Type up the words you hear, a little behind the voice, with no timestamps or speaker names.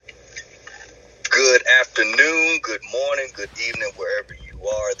afternoon, good morning, good evening, wherever you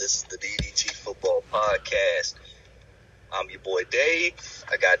are. This is the DDT Football Podcast. I'm your boy Dave.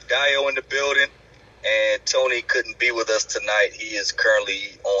 I got Dio in the building, and Tony couldn't be with us tonight. He is currently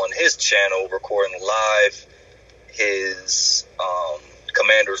on his channel recording live his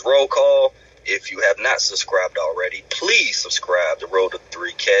Commander's Roll Call. If you have not subscribed already, please subscribe. The road to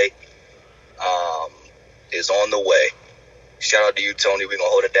 3K is on the way. Shout out to you, Tony. We're going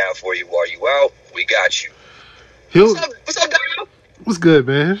to hold it down for you while you out. We got you. What's up, Daniel? What's good,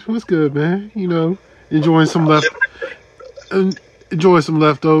 man? You know, enjoying some leftovers.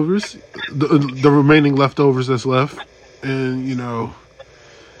 The remaining leftovers that's left. And, you know,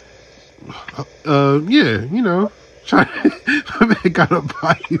 trying to got a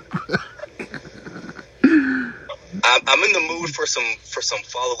pipe. I'm in the mood for some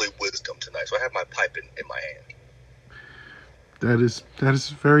fatherly wisdom tonight, so I have my pipe in my hand. That is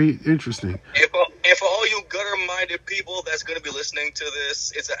very interesting. And for all you gutter-minded people that's going to be listening to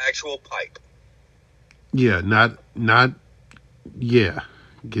this, it's an actual pipe. Yeah, yeah.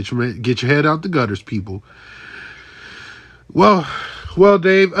 Get your head out the gutters, people. Well,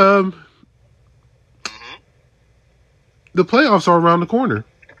 Dave. The playoffs are around the corner,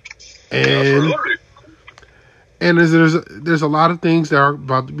 and there's a lot of things that are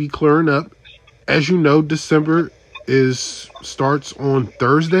about to be clearing up. As you know, December starts on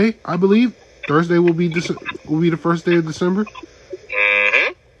Thursday, I believe. Thursday will be the first day of December.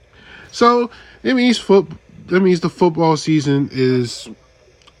 Mm-hmm. So it means the football season is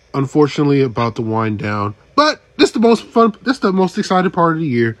unfortunately about to wind down. But this is the most fun. This is the most exciting part of the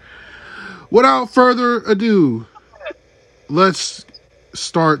year. Without further ado, let's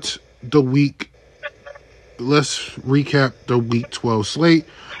start the week. Let's recap the Week 12 slate.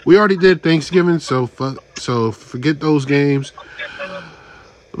 We already did Thanksgiving, so forget those games.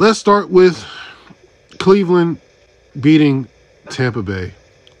 Let's start with Cleveland beating Tampa Bay.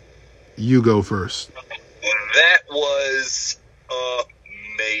 You go first. That was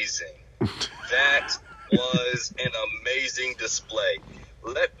amazing. That was an amazing display.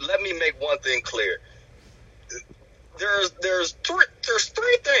 Let me make one thing clear. There's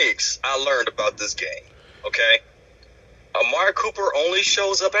three things I learned about this game. Okay, Amari Cooper only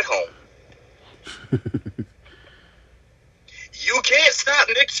shows up at home. You can't stop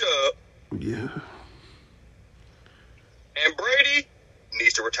Nick Chubb. Yeah. And Brady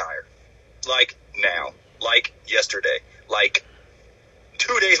needs to retire. Like now. Like yesterday. Like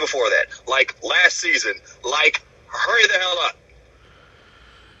 2 days before that. Like last season. Like hurry the hell up.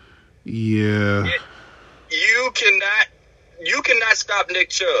 Yeah. You cannot stop Nick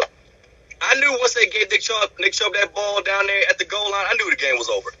Chubb. I knew once they gave Nick Chubb that ball down there at the goal line, I knew the game was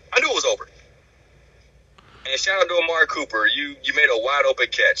over. I knew it was over. And shout out to Amari Cooper. You made a wide open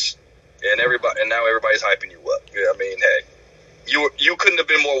catch, and now everybody's hyping you up. Yeah, I mean, hey, you couldn't have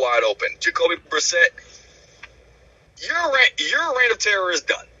been more wide open. Jacoby Brissett, your reign of terror is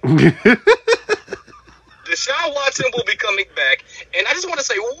done. Deshaun Watson will be coming back, and I just want to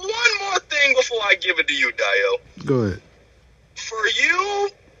say one more thing before I give it to you, Dio. Go ahead. For you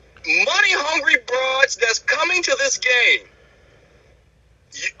money-hungry broads that's coming to this game,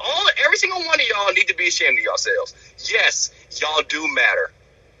 every single one of y'all need to be ashamed of yourselves. Yes, y'all do matter.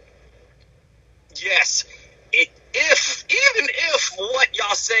 Yes, even if what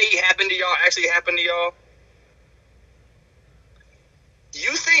y'all say happened to y'all actually happened to y'all,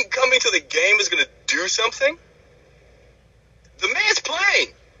 you think coming to the game is going to do something? The man's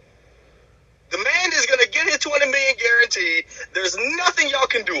playing. The man is going to get his $20 million guaranteed. There's nothing y'all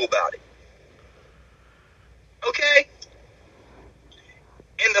can do about it. Okay?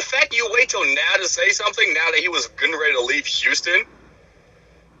 And the fact you wait till now to say something, now that he was getting ready to leave Houston,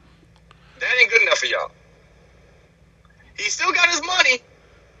 that ain't good enough for y'all. He still got his money.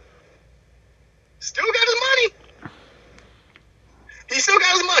 He still got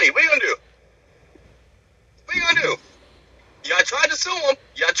his money. What are you going to do? Y'all tried to sue him.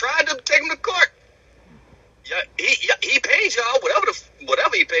 Y'all tried to take him to court. He paid y'all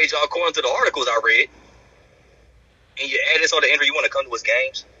whatever he paid y'all according to the articles I read. And you add this on the injury, you want to come to his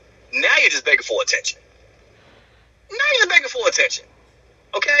games? Now you're just begging for attention.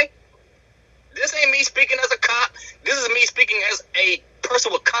 Okay? This ain't me speaking as a cop. This is me speaking as a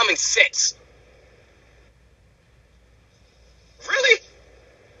person with common sense. Really?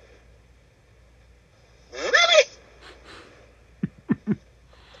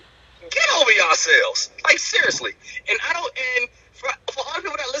 Get over yourselves. Like, seriously. And for all the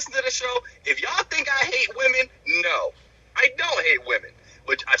people that listen to the show, if y'all think I hate women, no. I don't hate women.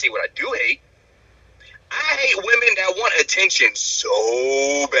 But I tell you what I do hate. I hate women that want attention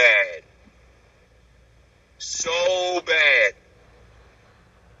so bad.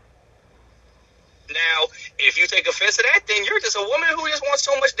 take offense to that, then you're just a woman who just wants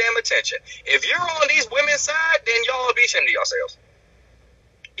so much damn attention. If you're on these women's side, then y'all be ashamed of yourselves.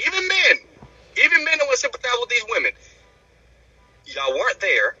 Even men don't sympathize with these women. Y'all weren't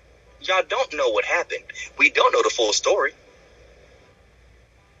there. Y'all don't know what happened. We don't know the full story.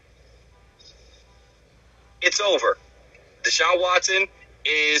 It's over. Deshaun Watson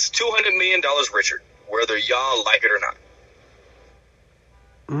is $200 million richer, whether y'all like it or not.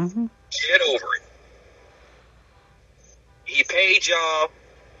 Mm-hmm. Get over it. He paid y'all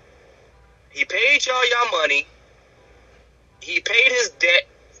y'all money. He paid his debt.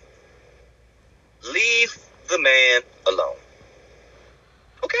 Leave the man alone.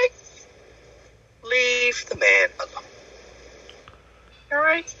 Okay? Leave the man alone. All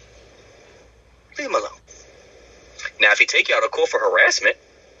right? Leave him alone. Now, if he take you out of court for harassment,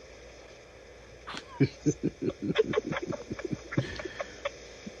 and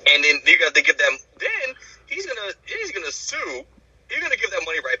then you got to give them, then he's gonna sue. You're gonna give that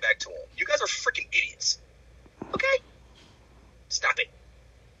money right back to him. You guys are freaking idiots. Okay? Stop it.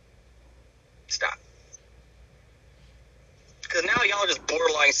 Stop. Because now y'all are just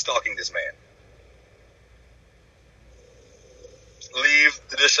borderline stalking this man. Leave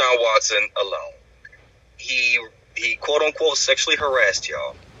Deshaun Watson alone. He quote unquote sexually harassed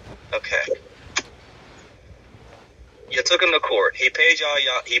y'all. Okay. You took him to court. He paid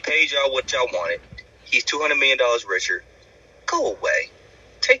y'all what y'all wanted. He's $200 million richer. Go away.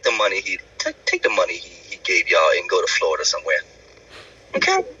 Take the money he gave y'all and go to Florida somewhere.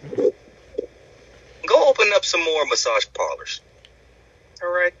 Okay? Go open up some more massage parlors.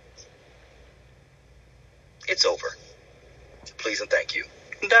 All right? It's over. Please and thank you.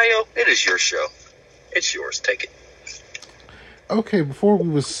 Dio, it is your show. It's yours. Take it. Okay, before we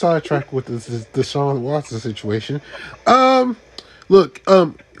was sidetracked with this Deshaun Watson situation, look,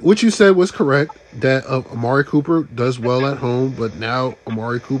 what you said was correct, that Amari Cooper does well at home, but now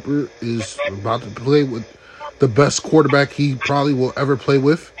Amari Cooper is about to play with the best quarterback he probably will ever play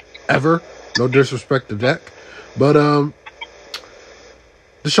with, ever. No disrespect to Dak. But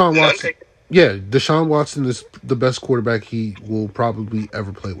Deshaun Watson, Deshaun Watson is the best quarterback he will probably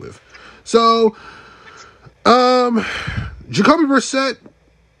ever play with. So, Jacoby Brissett,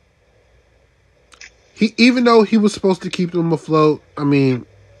 even though he was supposed to keep them afloat, I mean,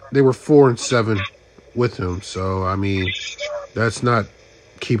 they were 4-7 with him. So, I mean, that's not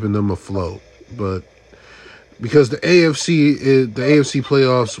keeping them afloat. But because the AFC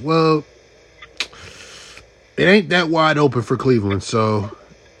playoffs, well, it ain't that wide open for Cleveland. So,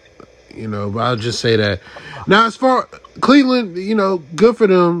 but I'll just say that. Now, as far Cleveland, good for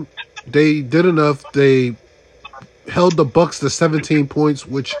them. They did enough. They held the Bucs to 17 points,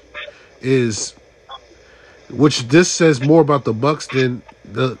 which this says more about the Bucs than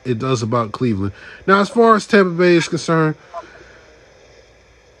it does about Cleveland. Now, as far as Tampa Bay is concerned,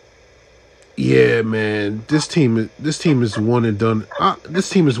 yeah, man, this team is one and done. This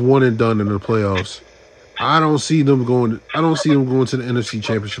team is one and done in the playoffs. I don't see them going to the NFC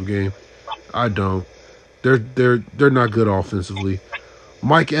Championship game. I don't. They're not good offensively.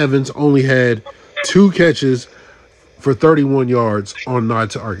 Mike Evans only had 2 catches for 31 yards on 9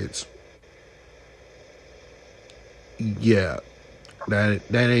 targets. Yeah, that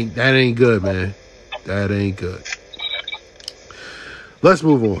ain't good, man. That ain't good. Let's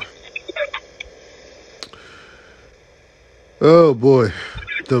move on. Oh boy,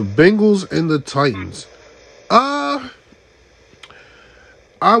 the Bengals and the Titans.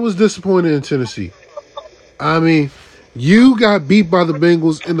 I was disappointed in Tennessee. I mean, you got beat by the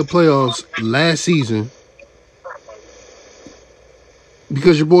Bengals in the playoffs last season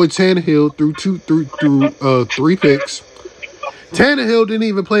because your boy Tannehill threw 3 picks. Tannehill didn't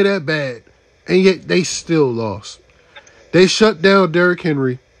even play that bad, and yet they still lost. They shut down Derrick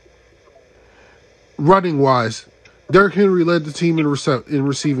Henry. Running wise, Derrick Henry led the team in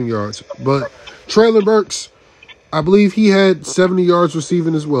receiving yards, but Traylon Burks, I believe he had 70 yards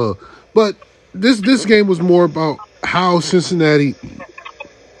receiving as well. But this game was more about how Cincinnati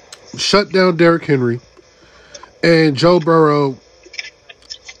shut down Derrick Henry and Joe Burrow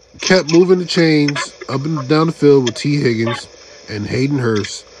kept moving the chains up and down the field with T. Higgins and Hayden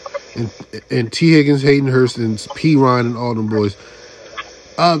Hurst and T. Higgins, Hayden Hurst, and P. Ryan and all them boys.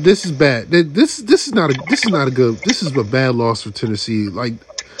 This is bad. This is a bad loss for Tennessee. Like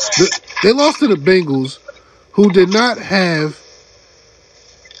they lost to the Bengals, who did not have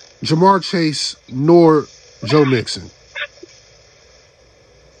Jamar Chase nor Joe Mixon.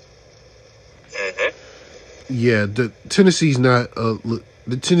 Yeah, the Tennessee's not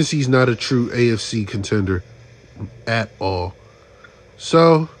a true AFC contender at all.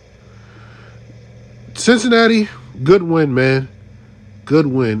 So Cincinnati, good win, man. Good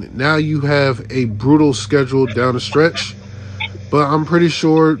win. Now you have a brutal schedule down the stretch, but I'm pretty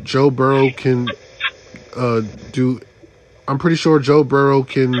sure Joe Burrow can I'm pretty sure Joe Burrow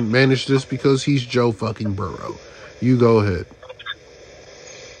can manage this because he's Joe fucking Burrow. You go ahead.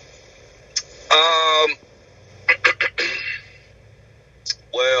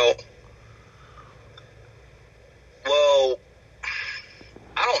 Well,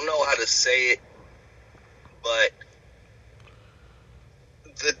 I don't know how to say it, but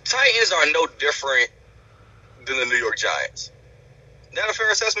the Titans are no different than the New York Giants. Is that a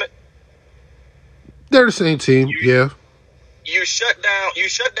fair assessment? They're the same team, yeah. You shut down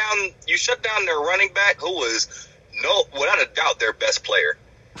their running back, who was without a doubt their best player.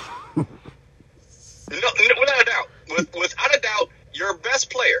 Without a doubt. Without a doubt, your best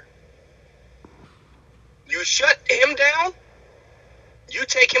player. You shut him down, you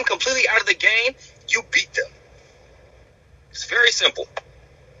take him completely out of the game, you beat them. It's very simple.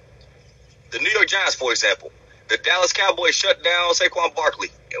 The New York Giants, for example. The Dallas Cowboys shut down Saquon Barkley.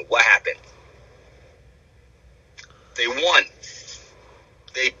 And what happened? They won.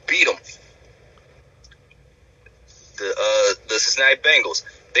 They beat them. The Cincinnati Bengals.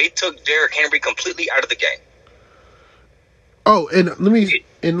 They took Derrick Henry completely out of the game. Oh, and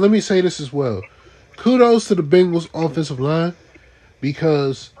let me say this as well. Kudos to the Bengals offensive line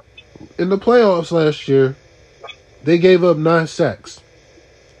because in the playoffs last year, they gave up 9 sacks.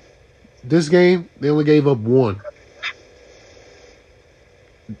 This game, they only gave up 1.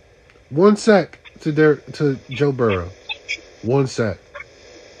 1 sack to Joe Burrow. 1 sack.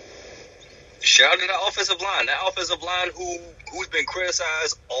 Shout out to the offensive line. That offensive line who's been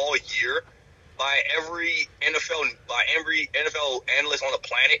criticized all year by every NFL analyst on the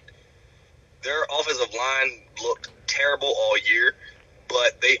planet. Their offensive line looked terrible all year,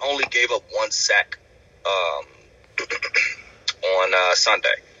 but they only gave up 1 sack on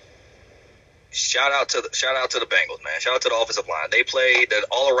Sunday. Shout out to the Bengals, man. Shout out to the offensive line. They played an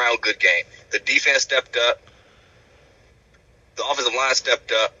all-around good game. The defense stepped up. The offensive line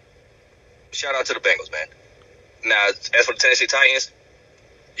stepped up. Shout out to the Bengals, man. Now, as for the Tennessee Titans,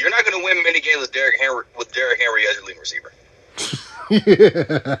 you're not going to win many games with Derrick Henry as your leading receiver.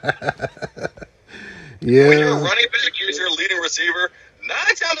 Yeah. When you're running back as your leading receiver, 9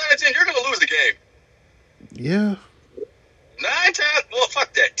 times out of 10, you're going to lose the game. Yeah. 9 times, well,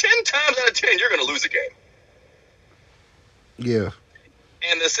 fuck that. 10 times out of 10, you're going to lose the game. Yeah.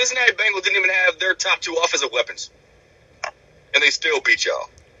 And the Cincinnati Bengals didn't even have their top 2 offensive weapons. And they still beat y'all.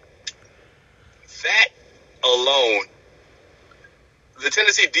 That alone, the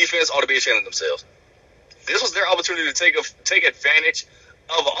Tennessee defense ought to be ashamed of themselves. This was their opportunity to take advantage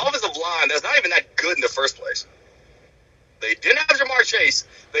of an offensive line that's not even that good in the first place. They didn't have Jamar Chase.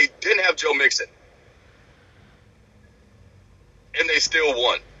 They didn't have Joe Mixon. And they still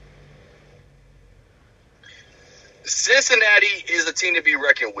won. Cincinnati is a team to be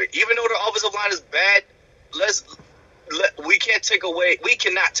reckoned with. Even though their offensive line is bad, we cannot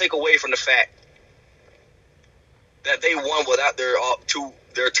take away from the fact that they won without their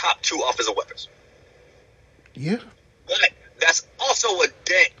top 2 offensive weapons. Yeah. But that's also a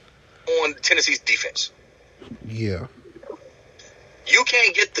dent on Tennessee's defense. Yeah. You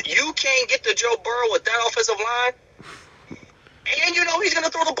can't get the Joe Burrow with that offensive line, and you know he's going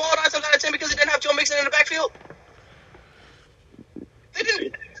to throw the ball 9 times out of 10 because he didn't have Joe Mixon in the backfield. They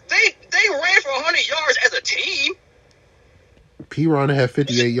didn't. They ran for 100 yards as a team. P-Ron had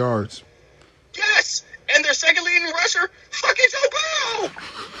 58 yards. Yes, and their second leading rusher, fucking Joe Burrow.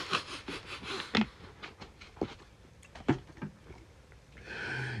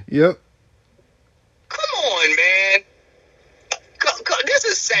 Yep. Come on, man. This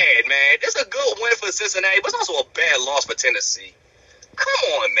is sad, man. It's a good win for Cincinnati, but it's also a bad loss for Tennessee. Come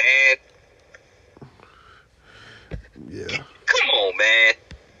on, man. Yeah. Come on, man.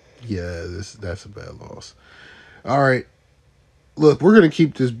 Yeah, that's a bad loss. All right. Look, we're gonna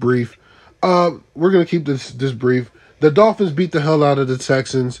keep this brief. This brief. The Dolphins beat the hell out of the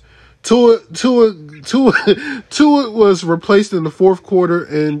Texans. Tua was replaced in the fourth quarter,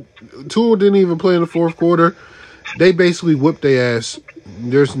 and Tua didn't even play in the fourth quarter. They basically whipped their ass.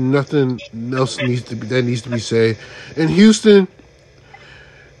 There's nothing else needs to be said. In Houston,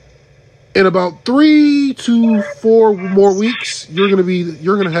 in about 3 to 4 more weeks, you're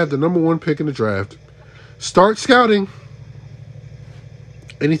gonna have the number 1 pick in the draft. Start scouting.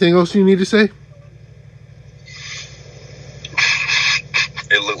 Anything else you need to say?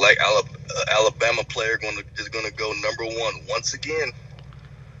 It looked like Alabama player is going to go number 1 once again.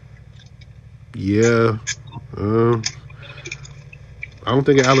 Yeah. I don't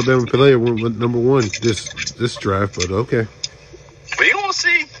think an Alabama player went number one this draft, but okay. We gonna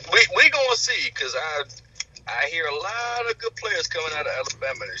see. We gonna see because I hear a lot of good players coming out of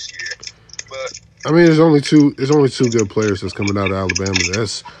Alabama this year. But I mean, there's only two good players that's coming out of Alabama.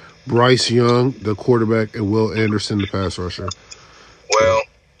 That's Bryce Young, the quarterback, and Will Anderson, the pass rusher. Well,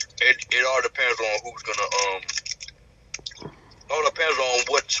 it all depends on who's gonna all depends on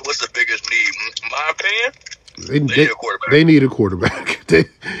what's the biggest need. In my opinion, they need a quarterback. They need a quarterback.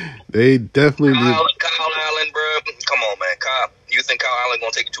 they definitely need. Kyle Allen, bro. Come on, man. Kyle, you think Kyle Allen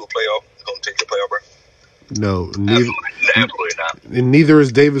gonna take you to a playoff? Gonna take you to a playoff, bro? No, absolutely not. And neither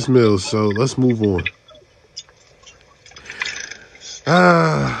is Davis Mills. So let's move on.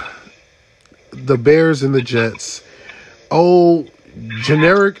 The Bears and the Jets.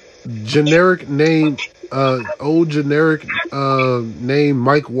 Generic name. Generic name.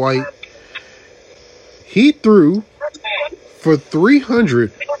 Mike White. He threw for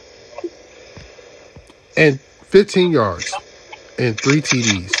 315 yards and 3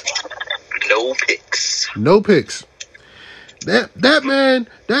 TDs. No picks. That man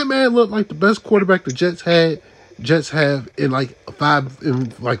looked like the best quarterback the Jets have in 3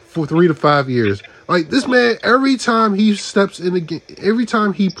 to 5 years. Like this man, every time he steps in the game, every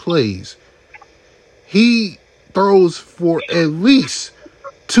time he plays, he throws for at least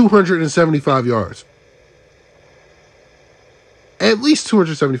 275 yards. At least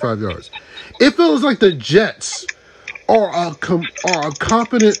 275 yards. It feels like the Jets are a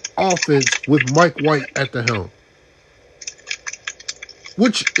competent offense with Mike White at the helm,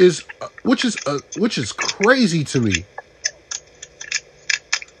 which is crazy to me.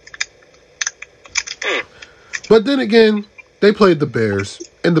 But then again, they played the Bears,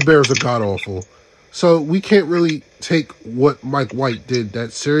 and the Bears are god awful, so we can't really take what Mike White did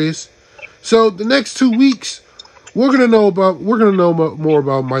that serious. So the next 2 weeks, we're gonna know more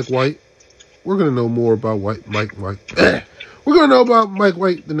about Mike White. We're gonna know more about Mike. We're gonna know about Mike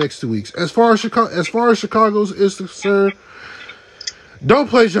White the next 2 weeks. As far as Chicago's is concerned, don't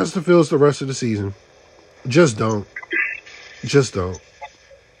play Justin Fields the rest of the season. Just don't.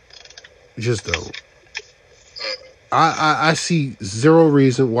 I see zero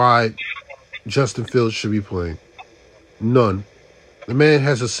reason why Justin Fields should be playing. None. The man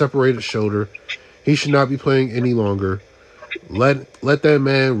has a separated shoulder. He should not be playing any longer. Let that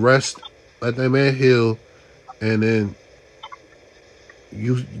man rest. Let that man heal, and then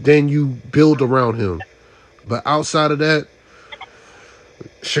you build around him. But outside of that,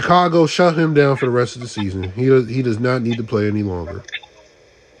 Chicago shut him down for the rest of the season. He does not need to play any longer.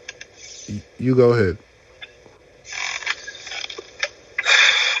 You go ahead.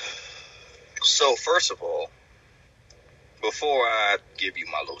 So first of all, before I give you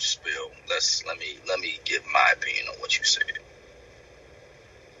my little spiel, let me give my opinion on what you said.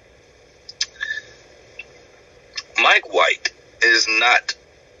 Mike White is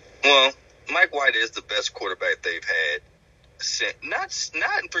the best quarterback they've had since not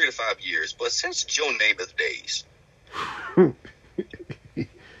in 3 to 5 years, but since Joe Namath days. And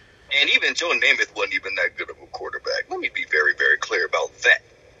even Joe Namath wasn't even that good of a quarterback. Let me be very, very clear about that.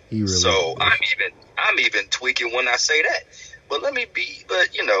 Really so I'm even tweaking when I say that. But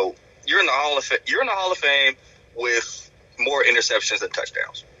you're in the Hall of Fame with more interceptions than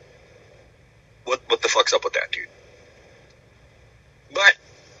touchdowns. What the fuck's up with that, dude? But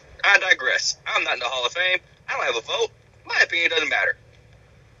I digress. I'm not in the Hall of Fame. I don't have a vote. My opinion doesn't matter.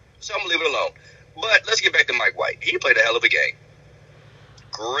 So I'm going to leave it alone. But let's get back to Mike White. He played a hell of a game.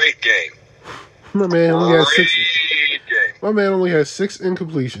 Great game. My man only has 6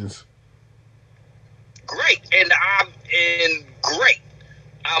 incompletions. Great. And I'm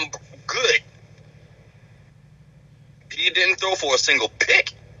good. He didn't throw for a single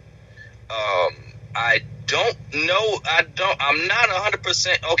pick. I'm not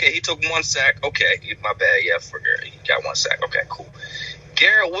 100%. Okay, he took 1 sack. Okay, my bad. Yeah, he got 1 sack. Okay, cool.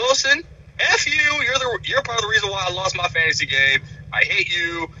 Garrett Wilson, F you. You're part of the reason why I lost my fantasy game. I hate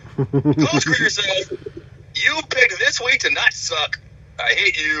you. Go screw yourself. You picked this week to not suck. I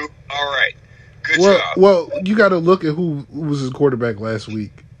hate you. All right. Good job. Well, you got to look at who was his quarterback last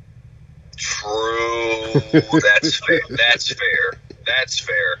week. True. That's fair.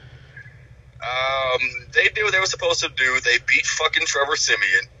 They did what they were supposed to do. They beat fucking Trevor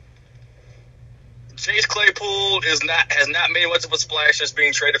Siemian. Chase Claypool has not made much of a splash since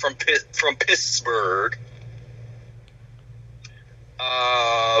being traded from Pittsburgh.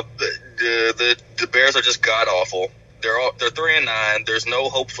 The Bears are just god awful. They're 3-9. There's no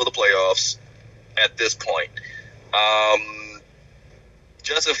hope for the playoffs at this point.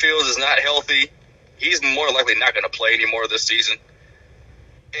 Justin Fields is not healthy. He's more likely not going to play anymore this season.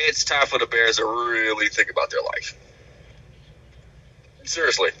 it's time for the Bears to really think about their life.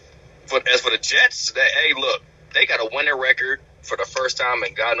 Seriously. As for the Jets, hey, look, they got a winning record for the first time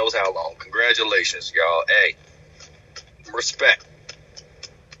in God knows how long. Congratulations, y'all. Hey, respect.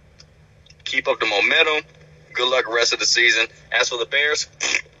 Keep up the momentum. Good luck the rest of the season. As for the Bears,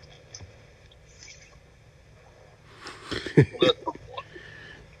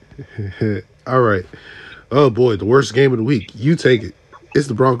 all right. Oh, boy, the worst game of the week. You take it. It's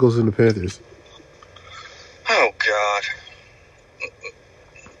the Broncos and the Panthers. Oh, God.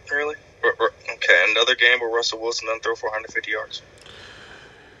 Really? Okay, another game where Russell Wilson doesn't throw for 150 yards.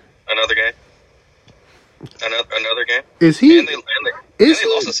 Another game. Another game. Is he? And they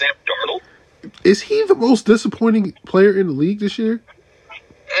lost to Sam Darnold. Is he the most disappointing player in the league this year?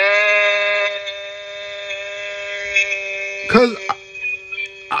 Because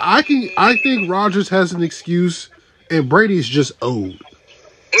I think Rodgers has an excuse, and Brady's just old.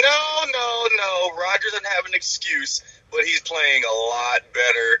 No. Rodgers doesn't have an excuse, but he's playing a lot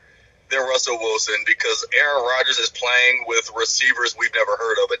better than Russell Wilson because Aaron Rodgers is playing with receivers we've never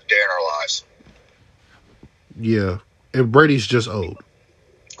heard of a day in our lives. Yeah, and Brady's just old.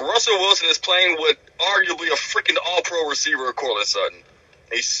 Russell Wilson is playing with arguably a freaking all-pro receiver, Cortland Sutton.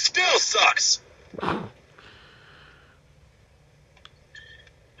 He still sucks.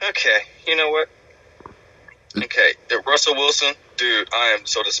 Okay, you know what? Okay, Russell Wilson, dude, I am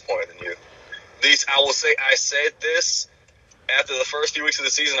so disappointed in you. I will say, I said this after the first few weeks of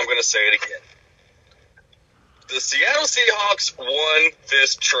the season. I'm going to say it again. The Seattle Seahawks won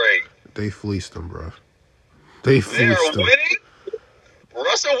this trade. They fleeced them, bro. They are winning.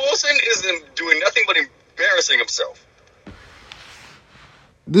 Russell Wilson isn't doing nothing but embarrassing himself.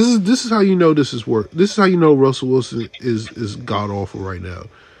 This is how you know this is work. This is how you know Russell Wilson is god awful right now.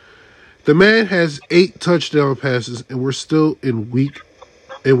 The man has 8 touchdown passes, and we're still in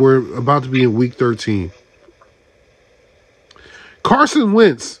we're about to be in week 13. Carson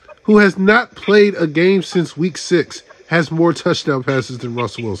Wentz, who has not played a game since week 6, has more touchdown passes than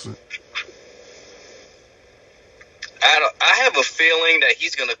Russell Wilson. I have a feeling that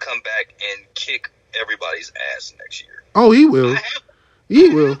he's going to come back and kick everybody's ass next year. Oh, he will. He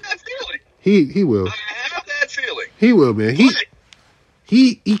will. That feeling. He will. I have that feeling. He will, man.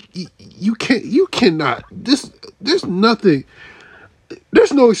 You cannot. There's nothing.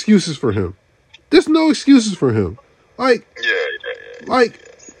 There's no excuses for him. There's no excuses for him. Like, yeah. Like,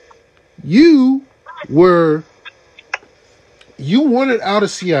 you wanted out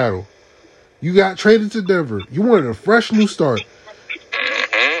of Seattle. You got traded to Denver. You wanted a fresh new start.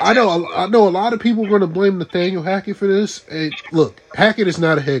 I know a lot of people are going to blame Nathaniel Hackett for this. And look, Hackett is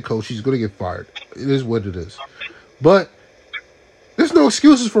not a head coach. He's going to get fired. It is what it is. But there's no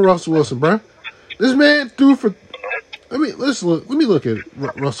excuses for Russell Wilson, bro. This man threw for... let me look at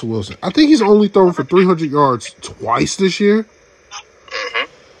Russell Wilson. I think he's only thrown for 300 yards twice this year.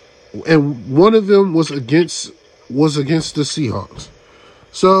 And one of them was against the Seahawks.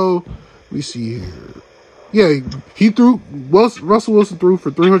 So, let me see here. Yeah, Russell Wilson threw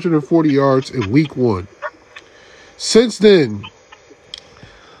for 340 yards in week 1. Since then,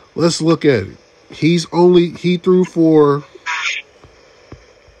 let's look at it. He threw for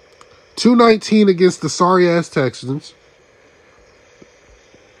 219 against the sorry-ass Texans.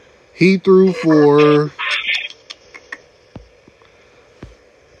 He threw for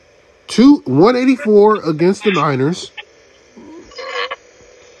 184 against the Niners.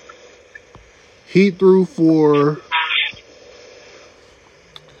 He threw for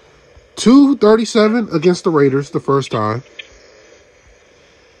 237 against the Raiders the first time.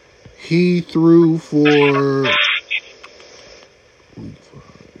 He threw for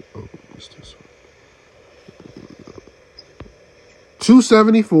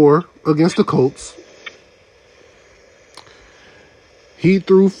 274 against the Colts. He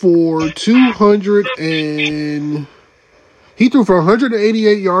threw for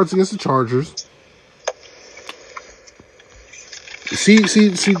 188 yards against the Chargers. See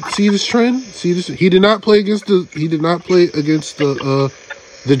this trend? See this? He did not play against the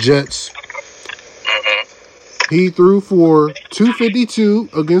Jets. He threw for 252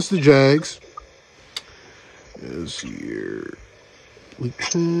 against the Jags. Let's see here. Week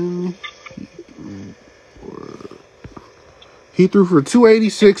 10. He threw for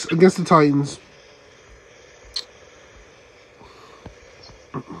 286 against the Titans.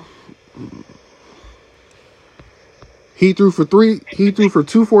 He threw for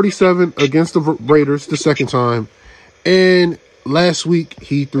 247 against the Raiders the second time. And last week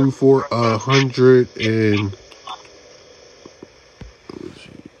he threw for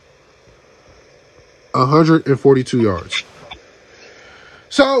 142 yards.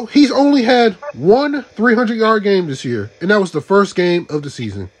 So he's only had one 300-yard game this year, and that was the first game of the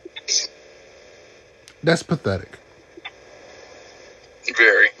season. That's pathetic.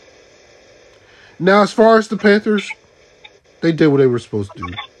 Very. Now, as far as the Panthers, they did what they were supposed to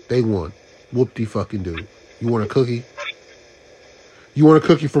do. They won. Whoop-de-fucking-do. You want a cookie? You want a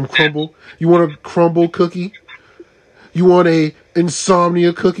cookie from Crumble? You want a Crumble cookie? You want a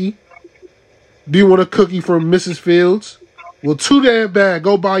Insomnia cookie? Do you want a cookie from Mrs. Fields? Well, too damn bad.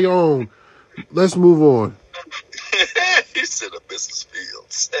 Go buy your own. Let's move on. You said a Mrs.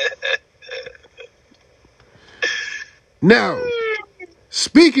 Fields. Now,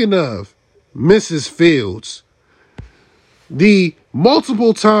 speaking of Mrs. Fields, the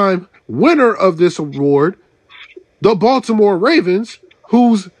multiple-time winner of this award, the Baltimore Ravens,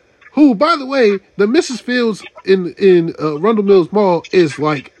 who, by the way, the Mrs. Fields in Rundle Mills Mall is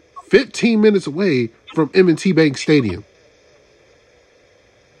like 15 minutes away from M&T Bank Stadium.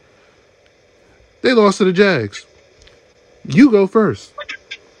 They lost to the Jags. You go first.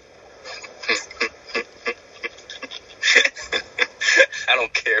 I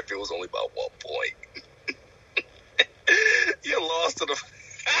don't care if it was only by 1 point. You lost to the...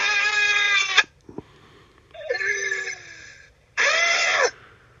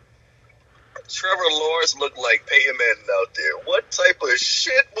 Trevor Lawrence looked like Peyton Manning out there. What type of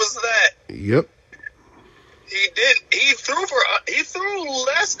shit was that? Yep. He threw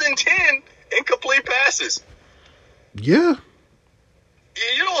less than 10 incomplete passes. Yeah.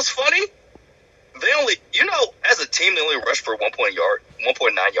 You know what's funny? As a team, they only rushed for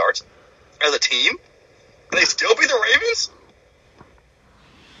 1.9 yards. As a team, they still beat the Ravens?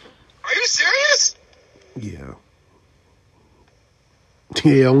 Are you serious? Yeah.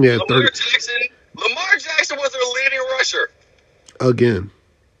 Yeah, only had 30. Lamar Jackson was their leading rusher. Again.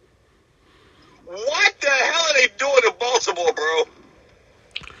 What the hell are they doing in Baltimore, bro?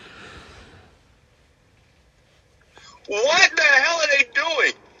 What the hell are they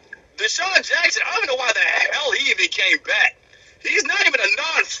doing? Deshaun Jackson, I don't know why the hell he even came back. He's not even a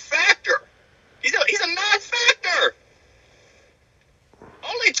non-factor. He's a non-factor.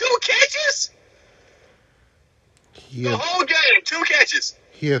 Only 2 catches? The whole game, 2 catches.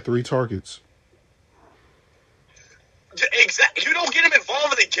 He had 3 targets. Exactly. You don't get him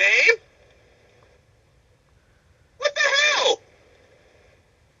involved in the game? What the hell?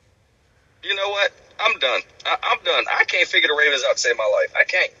 You know what? I'm done. I'm done. I can't figure the Ravens out to save my life. I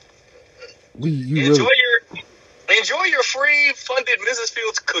can't. Enjoy your free funded Mrs.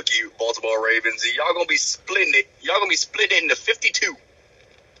 Fields cookie, Baltimore Ravens. Y'all gonna be splitting it. Y'all gonna be splitting it into 52.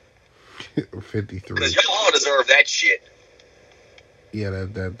 53. Because y'all all deserve that shit. Yeah,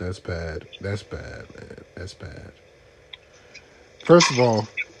 that's bad. That's bad, man. That's bad. First of all,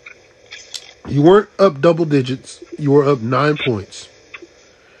 you weren't up double digits. You were up 9 points.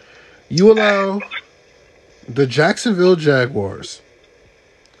 You allow the Jacksonville Jaguars,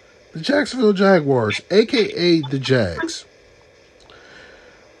 a.k.a. the Jags,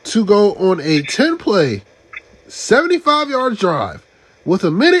 to go on a 10-play, 75-yard drive with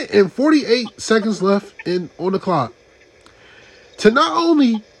 1 minute and 48 seconds left on the clock to not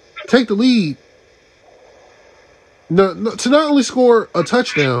only take the lead, to not only score a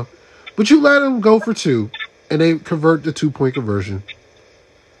touchdown, but you let them go for 2, and they convert the 2-point conversion.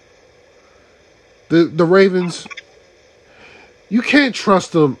 The Ravens, you can't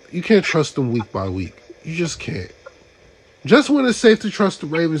trust them. You can't trust them week by week. You just can't. Just when it's safe to trust the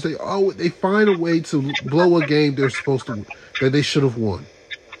Ravens, they find a way to blow a game that they should have won.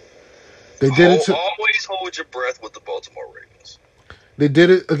 They did it. Always hold your breath with the Baltimore Ravens. They did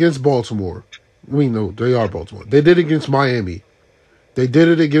it against Baltimore. We know they are Baltimore. They did it against Miami. They did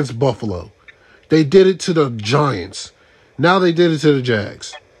it against Buffalo. They did it to the Giants. Now they did it to the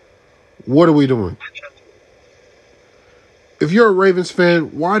Jags. What are we doing? If you're a Ravens fan,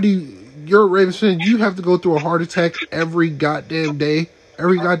 you have to go through a heart attack every goddamn day,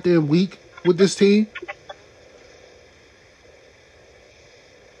 every goddamn week with this team?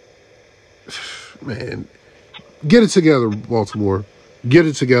 Man, get it together, Baltimore. Get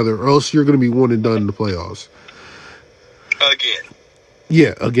it together, or else you're going to be one and done in the playoffs. Again.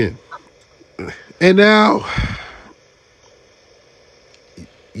 Yeah, again. And now,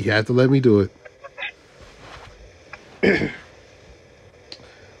 you have to let me do it.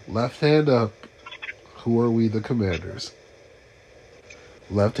 Left hand up. Who are we, the Commanders?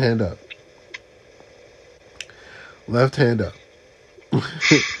 Left hand up. Left hand up. You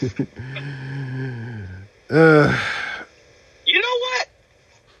know what?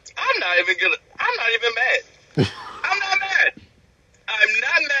 I'm not even mad. I'm not mad. I'm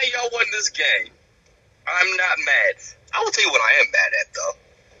not mad y'all won this game. I'm not mad. I will tell you what I am mad at, though.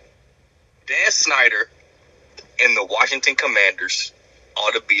 Dan Snyder and the Washington Commanders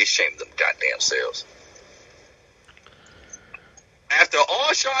ought to be ashamed of them goddamn selves. After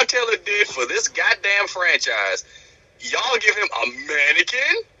all Sean Taylor did for this goddamn franchise, y'all give him a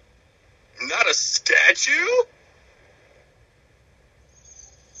mannequin? Not a statue?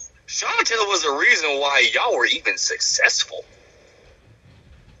 Sean Taylor was the reason why y'all were even successful.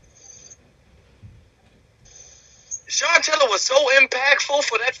 Sean Taylor was so impactful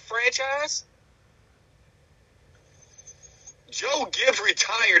for that franchise. Joe Gibbs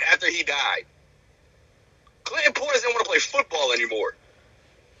retired after he died. Clinton Portis didn't want to play football anymore.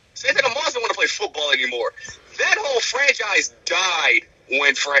 Santana Moss didn't want to play football anymore. That whole franchise died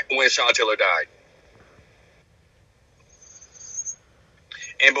when Sean Taylor died.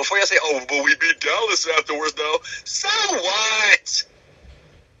 And before y'all say, oh, but we beat Dallas afterwards, though. So what?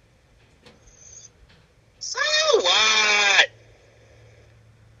 So what?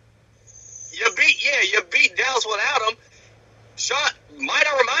 You beat Dallas without him. Might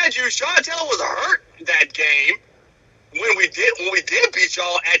I remind you, Sean Taylor was hurt that game when we did beat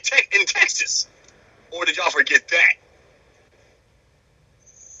y'all in Texas. Or did y'all forget that?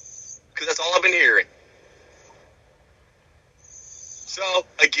 Because that's all I've been hearing. So,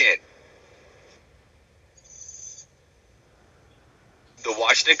 again, the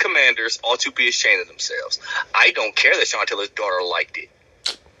Washington Commanders ought to be ashamed of themselves. I don't care that Sean Taylor's daughter liked it.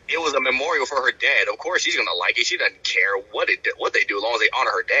 It was a memorial for her dad. Of course she's going to like it. She doesn't care what they do as long as they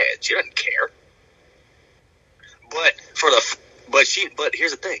honor her dad. She doesn't care. But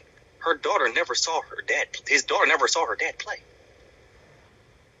here's the thing. Her daughter never saw her dad. His daughter never saw her dad play.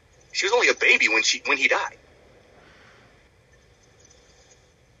 She was only a baby when he died.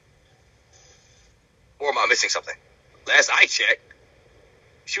 Or am I missing something? Last I checked,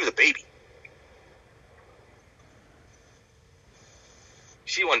 she was a baby.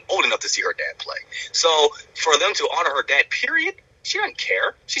 She wasn't old enough to see her dad play. So for them to honor her dad, period, she doesn't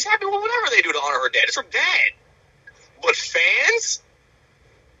care. She's happy with whatever they do to honor her dad. It's her dad. But fans,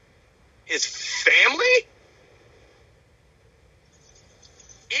 his family,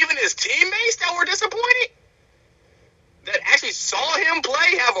 even his teammates that were disappointed, that actually saw him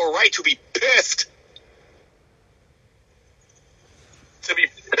play, have a right to be pissed. To be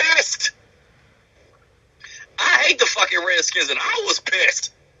pissed. I hate the fucking Redskins, and I was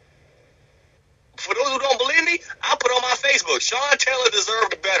pissed. For those who don't believe me, I put on my Facebook, Sean Taylor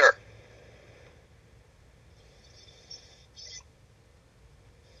deserved better.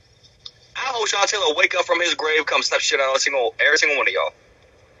 I hope Sean Taylor wake up from his grave, come slap shit out of every single one of y'all.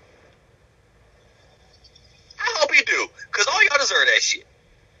 I hope he do, because all y'all deserve that shit.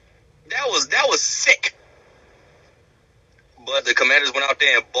 That was sick. But the Commanders went out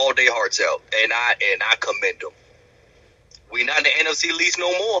there and balled their hearts out, and I commend them. We not in the NFC East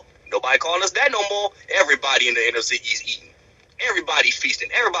no more. Nobody calling us that no more. Everybody in the NFC East eating. Everybody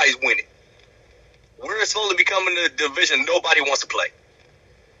feasting. Everybody's winning. We're slowly becoming the division nobody wants to play.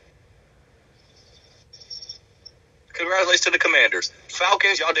 Congratulations to the Commanders.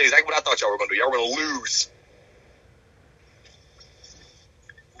 Falcons, y'all did exactly what I thought y'all were going to do. Y'all were going to lose.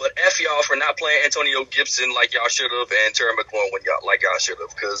 But F y'all for not playing Antonio Gibson like y'all should have and Terry McLaurin like y'all should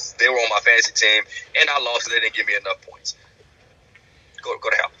have, because they were on my fantasy team and I lost and they didn't give me enough points. Go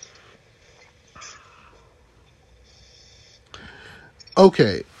to hell.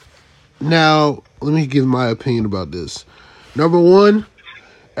 Okay. Now, let me give my opinion about this. Number one,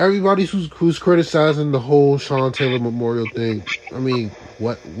 everybody who's criticizing the whole Sean Taylor Memorial thing, I mean,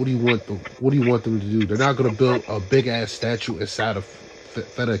 what do you want them to do? They're not going to build a big ass statue inside of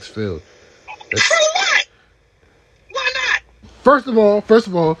FedEx Field. For what? Why not? First of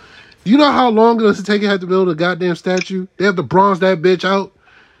all, do you know how long does it take to build a goddamn statue? They have to bronze that bitch out.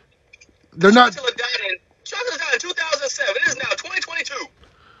 They're not. Sean Taylor died in 2007. It is now 2022.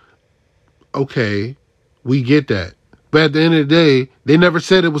 Okay, we get that. But at the end of the day, they never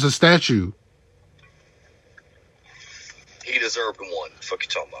said it was a statue. He deserved one. The fuck you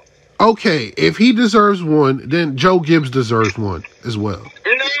talking about? Okay, if he deserves one, then Joe Gibbs deserves one as well.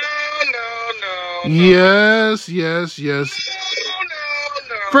 No. Yes. No.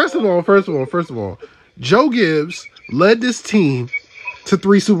 First of all, Joe Gibbs led this team to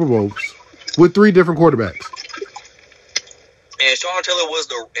 3 Super Bowls with 3 different quarterbacks. And Sean Taylor was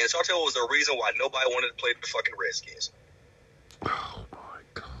the reason why nobody wanted to play the fucking Redskins. Oh my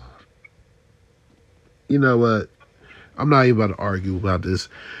God. You know what? I'm not even about to argue about this.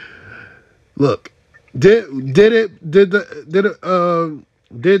 Look, did the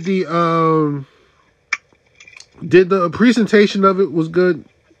presentation of it was good?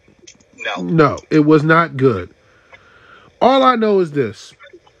 No. No, it was not good. All I know is this.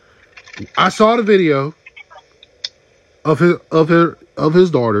 I saw the video of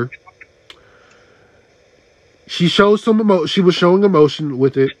his daughter. She showed she was showing emotion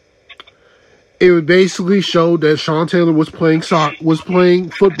with it. It would basically show that Sean Taylor was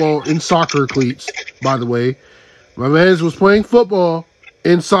playing football in soccer cleats. By the way, my man was playing football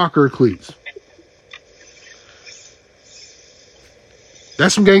in soccer cleats.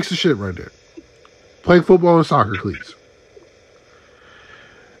 That's some gangster shit right there. Playing football in soccer cleats.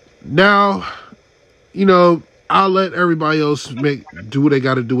 Now, I'll let everybody else do what they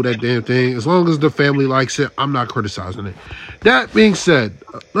got to do with that damn thing. As long as the family likes it, I'm not criticizing it. That being said,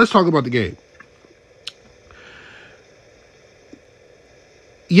 let's talk about the game.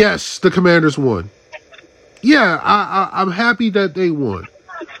 Yes, the Commanders won. Yeah, I'm happy that they won.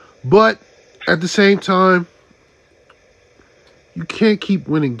 But at the same time, you can't keep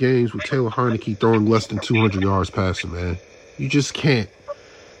winning games with Taylor Heineke throwing less than 200 yards passing, man. You just can't.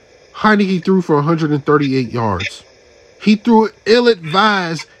 Heineke threw for 138 yards. He threw an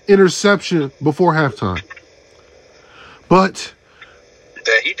ill-advised interception before halftime. But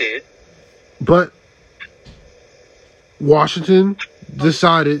that he did. But Washington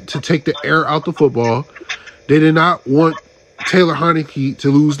decided to take the air out the football. They did not want Taylor Heineke to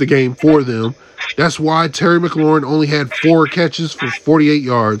lose the game for them. That's why Terry McLaurin only had 4 catches for 48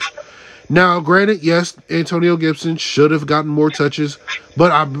 yards. Now, granted, yes, Antonio Gibson should have gotten more touches,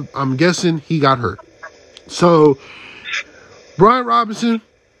 but I'm guessing he got hurt. So, Brian Robinson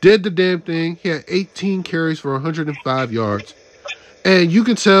did the damn thing. He had 18 carries for 105 yards. And you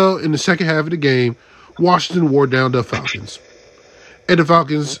can tell in the second half of the game, Washington wore down the Falcons. And the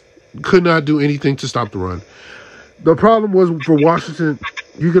Falcons could not do anything to stop the run. The problem was for Washington,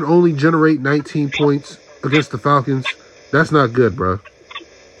 you can only generate 19 points against the Falcons. That's not good, bro.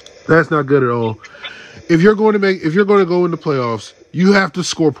 That's not good at all. If you're going to go into playoffs, you have to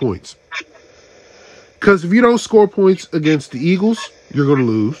score points. Because if you don't score points against the Eagles, you're going to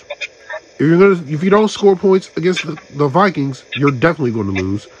lose. If you don't score points against the Vikings, you're definitely going to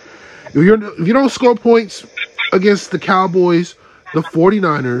lose. If you don't score points against the Cowboys, the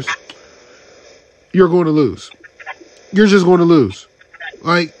 49ers, you're going to lose. You're just going to lose.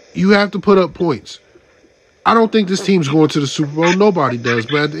 Like, you have to put up points. I don't think this team's going to the Super Bowl. Nobody does.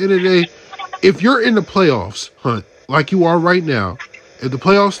 But at the end of the day, if you're in the playoffs, Hunt, like you are right now, if the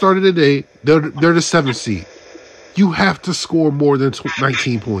playoffs started today, they're the 7th seed. You have to score more than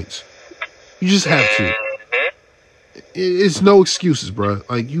 19 points. You just have to. It's no excuses, bro.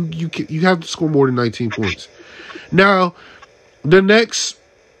 Like, you have to score more than 19 points. Now,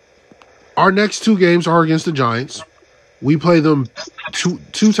 our next 2 games are against the Giants. We play them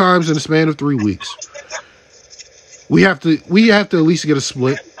two times in the span of 3 weeks. We have to at least get a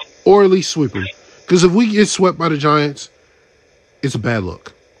split or at least sweep them. Because if we get swept by the Giants, it's a bad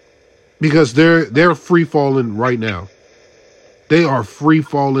look. Because they're free falling right now. They are free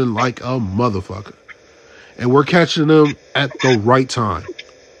falling like a motherfucker. And we're catching them at the right time.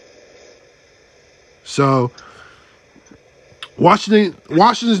 So,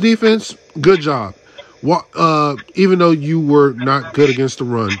 Washington's defense, good job. Even though you were not good against the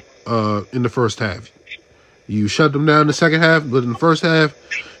run in the first half. You shut them down in the second half, but in the first half,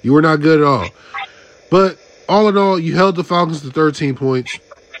 you were not good at all. But all in all, you held the Falcons to 13 points.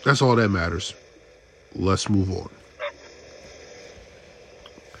 That's all that matters. Let's move on.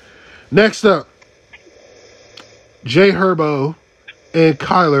 Next up, Jay Herbo and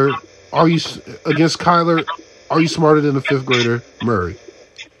Kyler. Against Kyler, are you smarter than the 5th grader, Murray?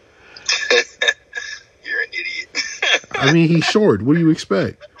 You're an idiot. I mean, he's short. What do you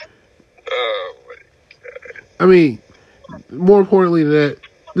expect? Oh, my God. I mean, more importantly than that,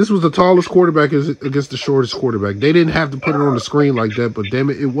 this was the tallest quarterback against the shortest quarterback. They didn't have to put it on the screen like that, but damn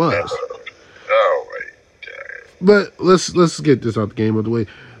it, it was. Oh, my God. But let's get this out the game of the way.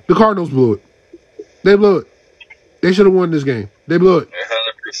 The Cardinals blew it. They blew it. They should have won this game. They blew it.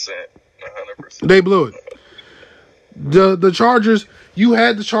 100%. They blew it. The Chargers, you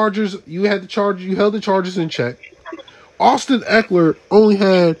held the Chargers in check. Austin Eckler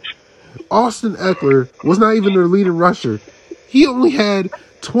was not even their leading rusher. He only had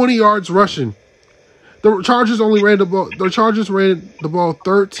 20 yards rushing. The Chargers ran the ball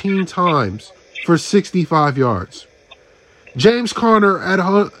 13 times for 65 yards. James Conner at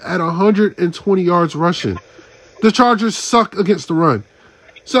 120 yards rushing. The Chargers suck against the run.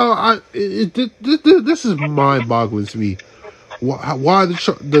 So this is mind-boggling to me. Why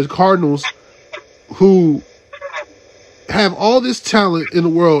the Cardinals, who have all this talent in the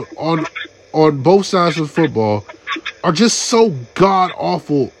world on both sides of football, are just so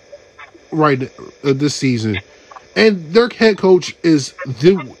god-awful this season. And their head coach is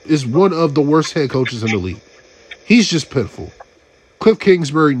one of the worst head coaches in the league. He's just pitiful. Cliff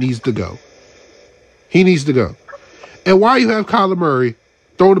Kingsbury needs to go. He needs to go. And why you have Kyler Murray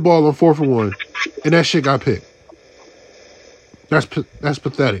throwing the ball on 4th and 1, and that shit got picked? That's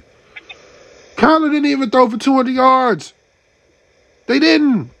pathetic. Kyler didn't even throw for 200 yards. They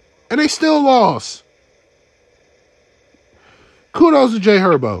didn't. And they still lost. Kudos to Jay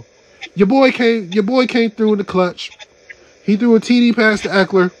Herbo. Your boy came through in the clutch. He threw a TD pass to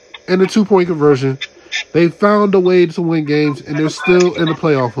Eckler and a 2-point conversion. They found a way to win games, and they're still in the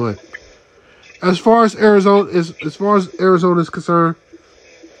playoff hunt. As far as Arizona is concerned,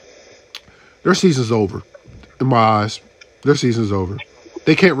 their season's over. In my eyes, their season's over.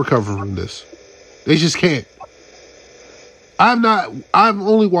 They can't recover from this. They just can't. I've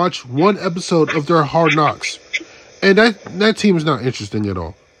only watched one episode of their Hard Knocks, and that team is not interesting at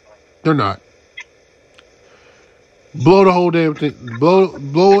all. They're not. Blow the whole damn thing.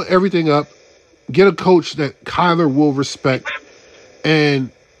 Blow everything up. Get a coach that Kyler will respect, and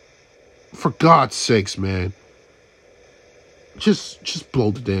for God's sakes, man, just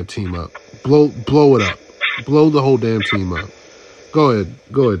blow the damn team up. Blow it up. Blow the whole damn team up. Go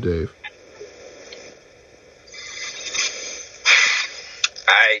ahead, Dave.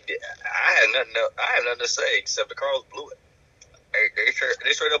 I have nothing to say except the Cardinals blew it.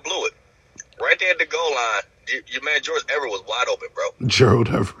 They straight up blew it. Right there at the goal line, your man George Everett was wide open, bro. Gerald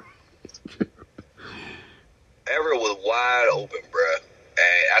Everett. Everett was wide open, bro.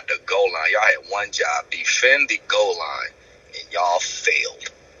 And at the goal line, y'all had one job: defend the goal line, and y'all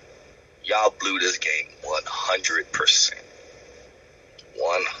failed. Y'all blew this game 100%.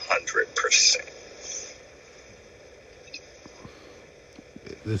 100%.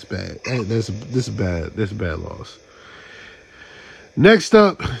 This bad. This is bad. This is a bad loss. Next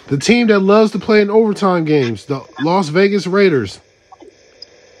up, the team that loves to play in overtime games, the Las Vegas Raiders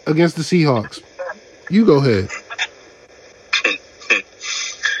against the Seahawks. You go ahead.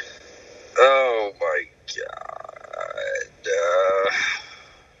 Oh my God.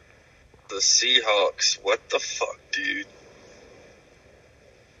 The Seahawks, what the fuck, dude?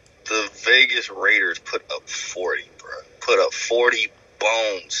 The Vegas Raiders put up 40, bro. Put up 40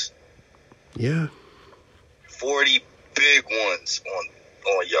 bones. Yeah. 40 big ones on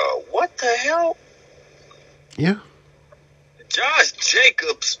y'all. What the hell? Yeah. Josh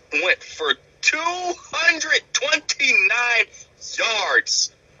Jacobs went for 229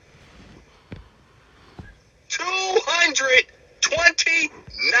 yards.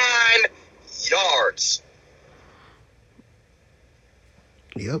 229 yards.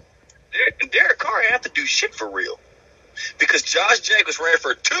 Yep. Derek Carr had to do shit for real. Because Josh Jacobs ran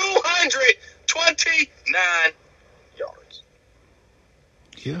for 229 yards.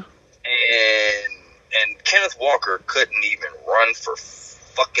 Yeah. And Kenneth Walker couldn't even run for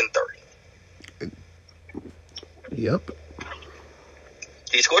fucking 30. Yep.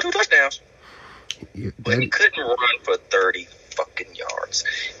 He scored 2 touchdowns. But he couldn't run for 30 fucking yards.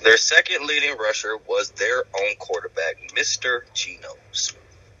 Their second leading rusher was their own quarterback, Mr. Geno Smith.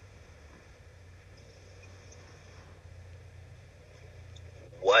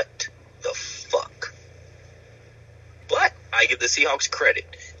 What the fuck? But I give the Seahawks credit.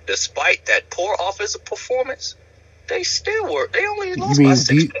 Despite that poor offensive performance, they still were. They only lost by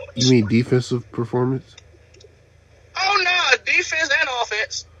 6 points. You mean defensive performance? Oh, no. Defense and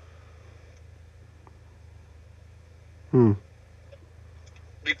offense.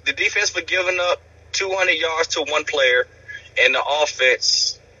 The defense for giving up 200 yards to one player, and the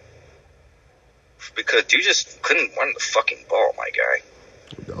offense because you just couldn't run the fucking ball, my guy.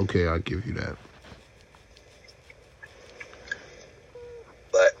 Okay, I'll give you that.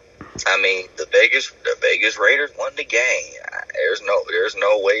 But I mean, the Vegas Raiders won the game. There's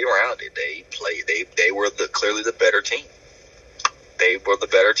no way around it. They were clearly the better team. They were the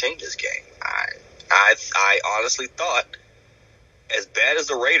better team this game. I honestly thought, as bad as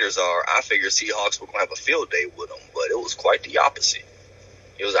the Raiders are, I figured Seahawks were going to have a field day with them, but it was quite the opposite.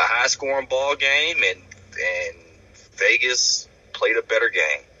 It was a high-scoring ball game, and Vegas played a better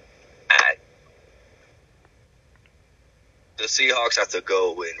game. The Seahawks have to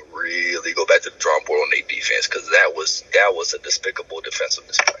go and really go back to the drawing board on their defense because that was a despicable defensive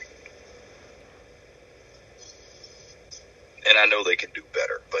display. And I know they can do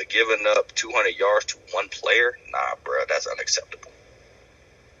better, but giving up 200 yards to one player, nah, bro, that's unacceptable.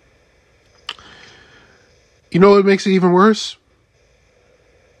 You know what makes it even worse?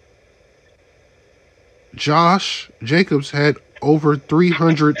 Josh Jacobs had over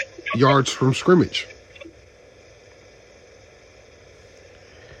 300 yards from scrimmage.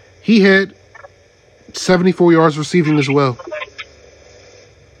 He had 74 yards receiving as well.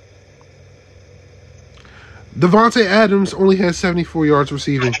 Devontae Adams only had 74 yards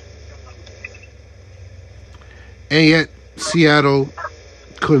receiving. And yet, Seattle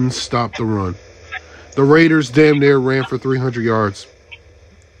couldn't stop the run. The Raiders damn near ran for 300 yards.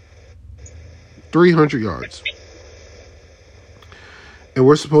 300 yards. And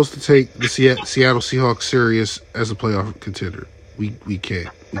we're supposed to take the Seattle Seahawks serious as a playoff contender. We can't.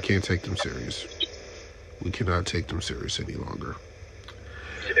 We can't take them serious. We cannot take them serious any longer.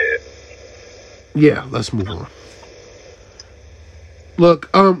 Yeah, let's move on. Look,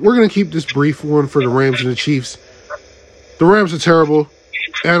 we're going to keep this brief one for the Rams and the Chiefs. The Rams are terrible.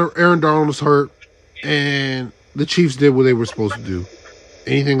 Aaron Donald is hurt. And the Chiefs did what they were supposed to do.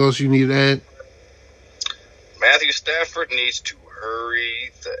 Anything else you need to add? Matthew Stafford needs to hurry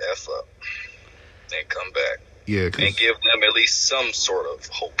the F up and come back. Yeah, and give them at least some sort of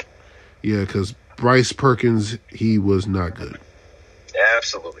hope. Yeah, because Bryce Perkins, he was not good.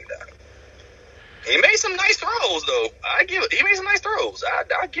 Absolutely not. He made some nice throws, though. He made some nice throws.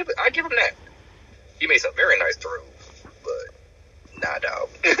 I give him that. He made some very nice throws, but nah, dog.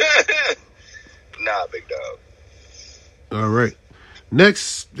 Nah, big dog. All right.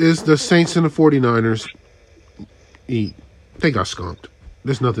 Next is the Saints and the 49ers. They got skunked.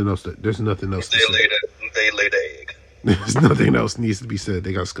 There's nothing else to say. They laid an egg. There's nothing else needs to be said.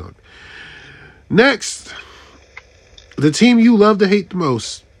 They got skunked. Next, the team you love to hate the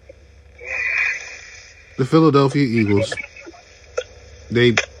most. The Philadelphia Eagles.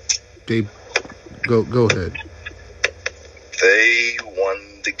 They go ahead. They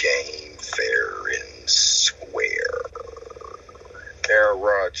won the game fair and square. Aaron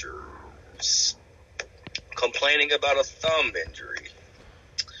Rodgers complaining about a thumb injury.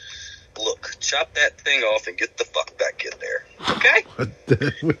 Look, chop that thing off and get the fuck back in there. Okay?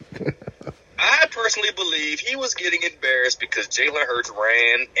 I personally believe he was getting embarrassed because Jalen Hurts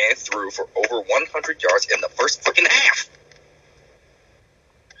ran and threw for over 100 yards in the first fucking half.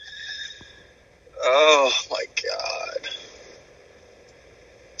 Oh, my God.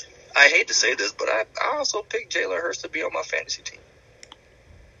 I hate to say this, but I also picked Jalen Hurts to be on my fantasy team.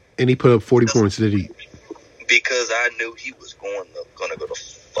 And he put up 40 points, did he? Because I knew he was going to go the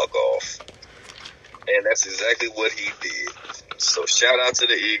fuck off. And that's exactly what he did. So shout out to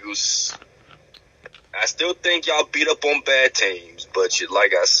the Eagles. I still think y'all beat up on bad teams, but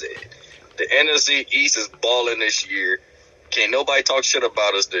like I said, the NFC East is balling this year. Can't nobody talk shit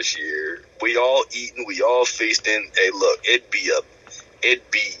about us this year. We all eating, we all feasting. Hey, look, it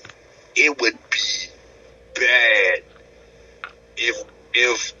would be bad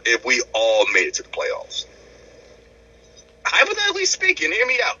if we all made it to the playoffs. Hypothetically speaking, hear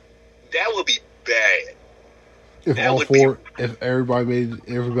me out. That would be bad. If everybody in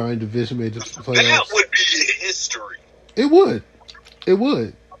the division made it to the playoffs, that would be history. It would.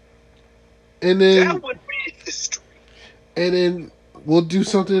 And then that would be history. And then we'll do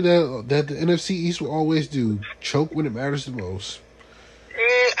something that the NFC East will always do: choke when it matters the most.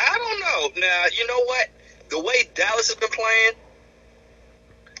 I don't know. Now, you know what? The way Dallas has been playing,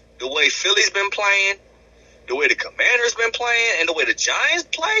 the way Philly's been playing, the way the Commanders been playing, and the way the Giants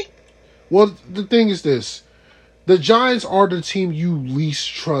play. Well, the thing is this. The Giants are the team you least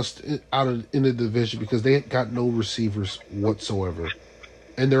trust in the division because they got no receivers whatsoever.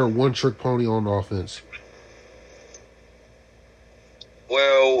 And they're a one-trick pony on offense.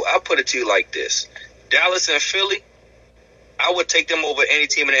 Well, I'll put it to you like this. Dallas and Philly, I would take them over any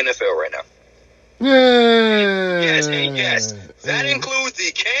team in the NFL right now. Yeah. Yes, and yes. That includes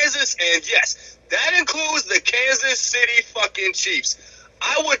the that includes the Kansas City fucking Chiefs.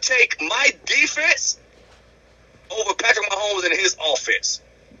 I would take my defense over Patrick Mahomes and his offense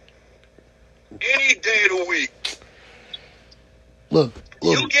any day of the week. Look.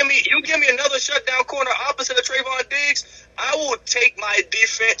 You give me another shutdown corner opposite of Trayvon Diggs, I will take my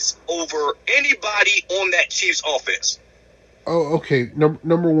defense over anybody on that Chiefs offense. Oh, okay.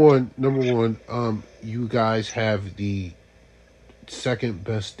 Number one. You guys have the second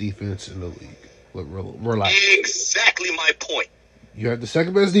best defense in the league. Relax. Exactly my point. You have the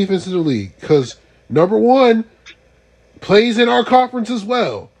second best defense in the league because number one plays in our conference as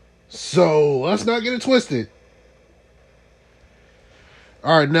well. So let's not get it twisted.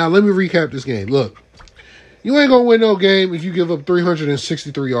 All right, now let me recap this game. Look, you ain't gonna win no game if you give up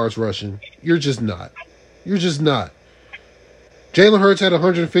 363 yards rushing. You're just not. Jalen Hurts had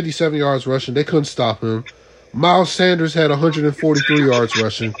 157 yards rushing. They couldn't stop him. Miles Sanders had 143 yards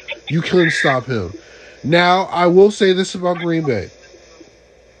rushing. You couldn't stop him. Now, I will say this about Green Bay.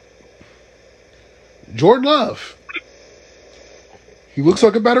 Jordan Love. He looks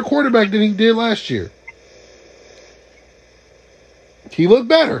like a better quarterback than he did last year. He looked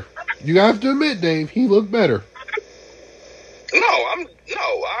better. You have to admit, Dave, he looked better.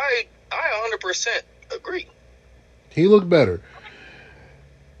 I 100% agree. He looked better.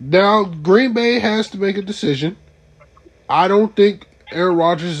 Now, Green Bay has to make a decision. I don't think Aaron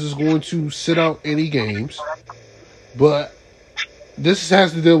Rodgers is going to sit out any games, but this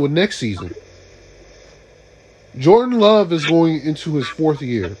has to deal with next season. Jordan Love is going into his 4th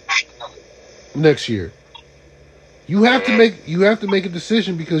year next year. You have to make a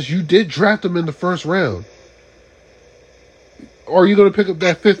decision because you did draft him in the 1st round. Are you going to pick up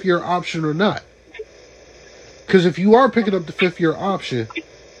that 5th year option or not? Because if you are picking up the 5th year option,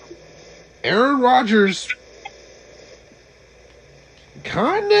 Aaron Rodgers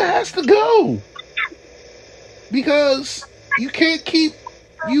kind of has to go. Because you can't keep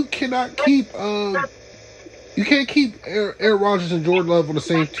Aaron Rodgers and Jordan Love on the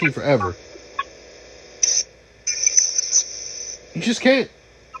same team forever. You just can't.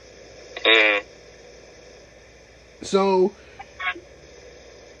 So,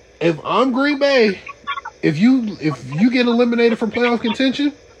 if I'm Green Bay, if you get eliminated from playoff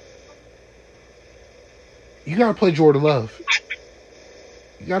contention, you gotta play Jordan Love.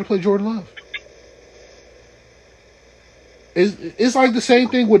 It's like the same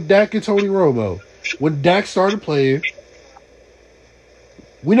thing with Dak and Tony Romo. When Dak started playing,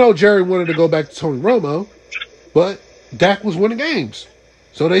 we know Jerry wanted to go back to Tony Romo, but Dak was winning games,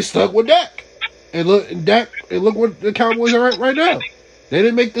 so they stuck with Dak. And look what the Cowboys are at right now. They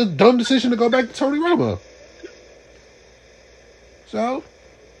didn't make the dumb decision to go back to Tony Romo. So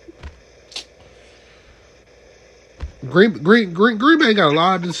Green Bay got a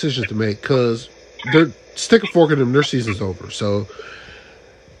lot of decisions to make because they're stick a fork in them. Their season's over. So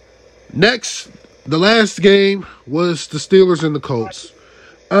next, the last game was the Steelers and the Colts.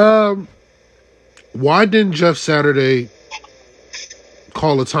 Why didn't Jeff Saturday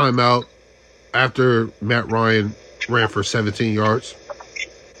call a timeout after Matt Ryan ran for 17 yards?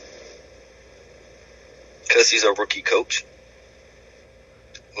 Because he's a rookie coach.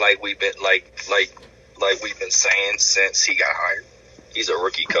 Like we've been saying since he got hired. He's a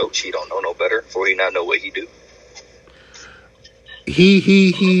rookie coach. He don't know no better. For he not know what he do.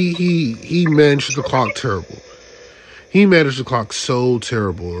 He managed the clock terrible. He managed the clock so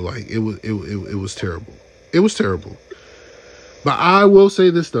terrible. Like it was terrible. It was terrible. But I will say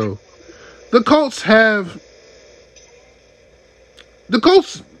this though. The Colts,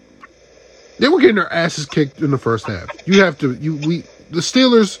 they were getting their asses kicked in the first half. The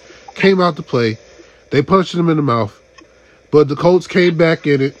Steelers came out to play. They punched them in the mouth. But the Colts came back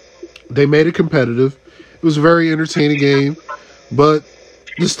in it. They made it competitive. It was a very entertaining game. But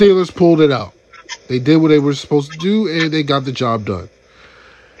the Steelers pulled it out. They did what they were supposed to do, and they got the job done.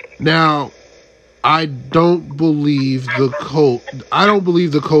 Now, I don't believe the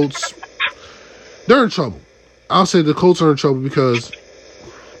Colts. They're in trouble. I'll say the Colts are in trouble because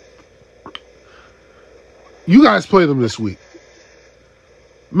you guys play them this week.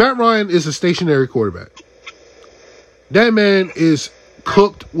 Matt Ryan is a stationary quarterback. That man is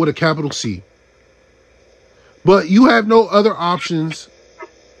cooked with a capital C. But you have no other options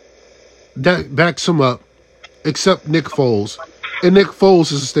that backs him up except Nick Foles. And Nick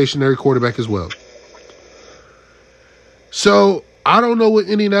Foles is a stationary quarterback as well. So, I don't know what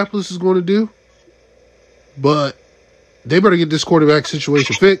Indianapolis is going to do. But they better get this quarterback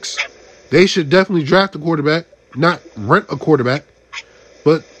situation fixed. They should definitely draft a quarterback, not rent a quarterback.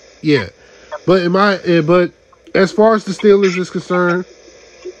 But, yeah. But as far as the Steelers is concerned,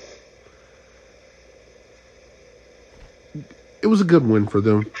 it was a good win for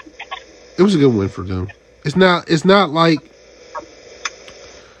them. It's not like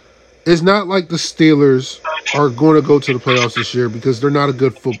the Steelers are going to go to the playoffs this year because they're not a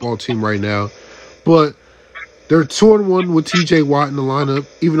good football team right now. But they're 2-1 with TJ Watt in the lineup,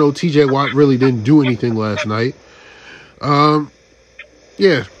 even though TJ Watt really didn't do anything last night.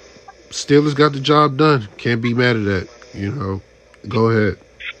 Yeah, Steelers got the job done. Can't be mad at that. Go ahead.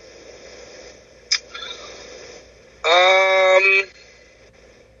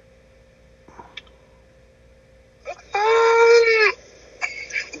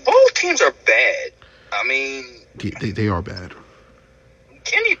 Both teams are bad. I mean, they are bad.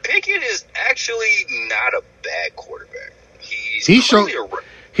 Kenny Pickett is actually not a bad quarterback. He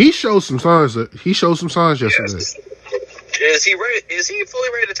showed some signs yesterday. Is he ready? Is he fully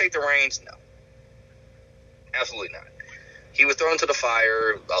ready to take the reins? No, absolutely not. He was thrown to the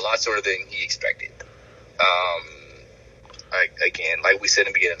fire a lot sooner than he expected. Again, like we said in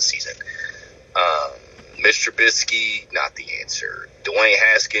the beginning of the season, Mitch Trubisky, not the answer. Dwayne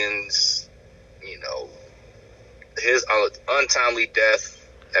Haskins, his untimely death,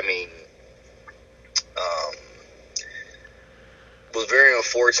 I mean, was very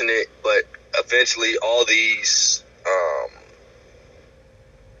unfortunate, but eventually all these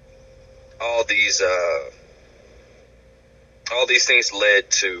things led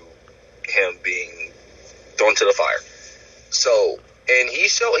to him being thrown to the fire. So, and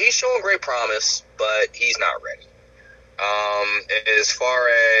he's showing great promise, but he's not ready. As far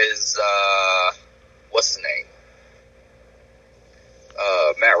as what's his name?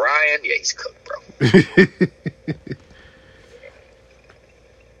 Matt Ryan, yeah, he's cooked, bro.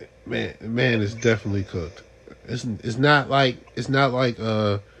 man is definitely cooked. It's not like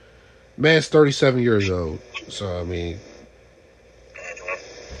man's 37 years old. So I mean,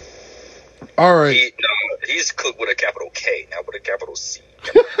 all right. He's cooked with a capital K, not with a capital C.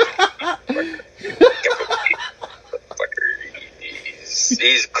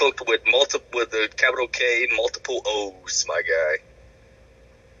 He's cooked with a capital K and multiple O's, my guy.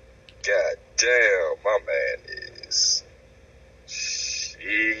 God damn, my man is.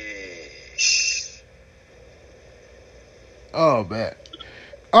 Sheesh. Oh man.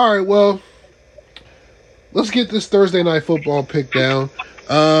 All right, well, let's get this Thursday night football pick down.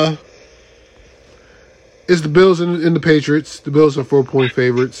 It's the Bills and the Patriots. The Bills are 4-point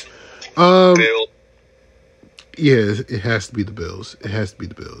favorites. Bill. Yeah, it has to be the Bills. It has to be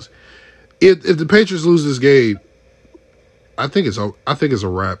the Bills. If the Patriots lose this game, I think it's a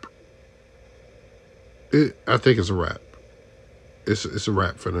wrap. I think it's a wrap. It's a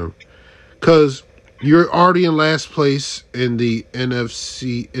wrap for them, because you're already in last place in the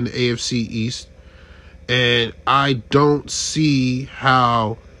AFC East, and I don't see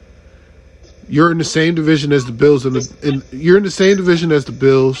how you're in the same division as the Bills and you're in the same division as the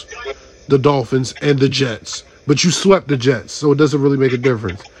Bills, the Dolphins, and the Jets, but you swept the Jets, so it doesn't really make a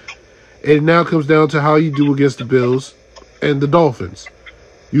difference. It now comes down to how you do against the Bills and the Dolphins.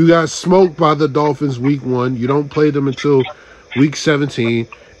 You got smoked by the Dolphins week 1. You don't play them until week 17,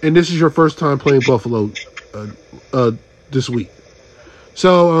 and this is your first time playing Buffalo this week.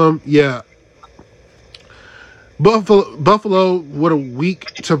 So, yeah. Buffalo with a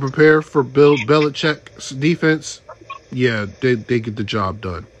week to prepare for Bill Belichick's defense. Yeah, they get the job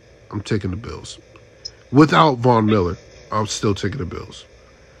done. I'm taking the Bills. Without Von Miller, I'm still taking the Bills.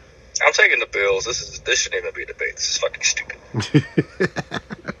 I'm taking the Bills. This shouldn't even be a debate. This is fucking stupid.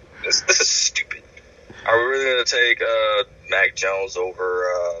 This is stupid. Are we really going to take Mac Jones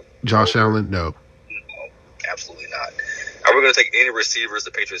over Josh Allen? No, absolutely not. Are we going to take any receivers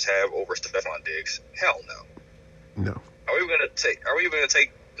the Patriots have over Stephon Diggs? Hell no. No. Are we going to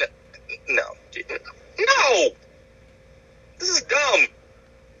take? No. No. This is dumb.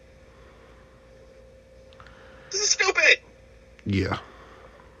 This is stupid. Yeah.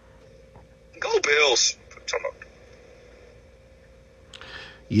 Go Bills.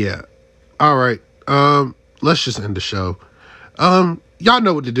 Yeah. All right. Let's just end the show. Y'all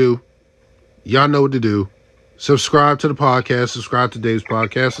know what to do. Subscribe to the podcast. Subscribe to Dave's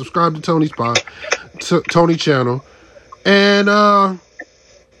podcast. Subscribe to Tony's Tony channel. And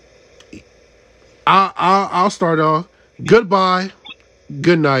I'll start off. Goodbye.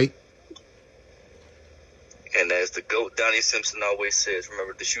 Good night. And as the GOAT Donnie Simpson always says,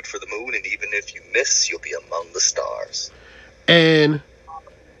 remember to shoot for the moon, and even if you miss, you'll be among the stars. And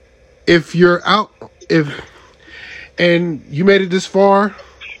if you're out, and you made it this far,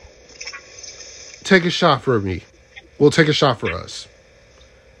 take a shot for me. We'll take a shot for us.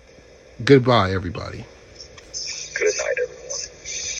 Goodbye, everybody. Good night,